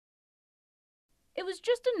It was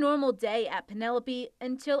just a normal day at Penelope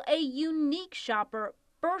until a unique shopper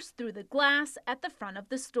burst through the glass at the front of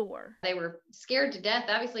the store. They were scared to death,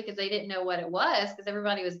 obviously, because they didn't know what it was because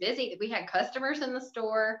everybody was busy. We had customers in the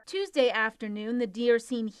store. Tuesday afternoon, the deer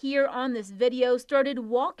seen here on this video started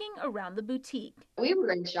walking around the boutique. We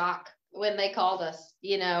were in shock when they called us.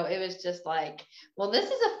 It was just like, well,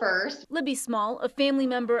 this is a first. Libby Small, a family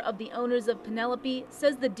member of the owners of Penelope,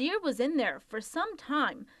 says the deer was in there for some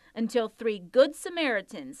time until 3 Good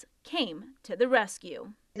Samaritans came to the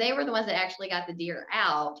rescue. They were the ones that actually got the deer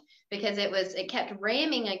out because it kept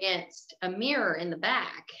ramming against a mirror in the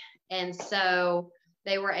back. And so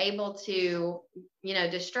they were able to,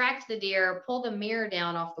 distract the deer, pull the mirror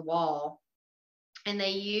down off the wall. And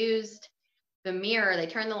they used the mirror, they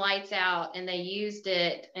turned the lights out and they used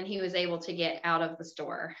it, and he was able to get out of the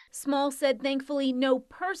store. Small said thankfully no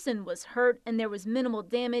person was hurt and there was minimal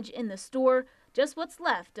damage in the store, just what's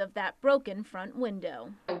left of that broken front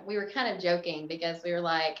window. We were kind of joking because we were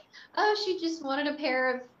like, oh, she just wanted a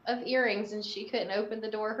pair of earrings and she couldn't open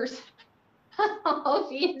the door herself.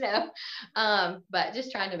 But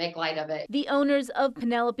just trying to make light of it. The owners of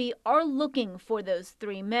Penelope are looking for those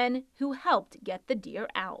 3 men who helped get the deer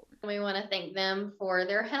out. We want to thank them for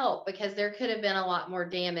their help because there could have been a lot more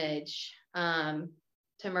damage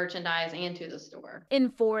to merchandise and to the store. In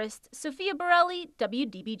Forest, Sophia Borrelli,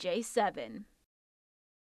 WDBJ 7.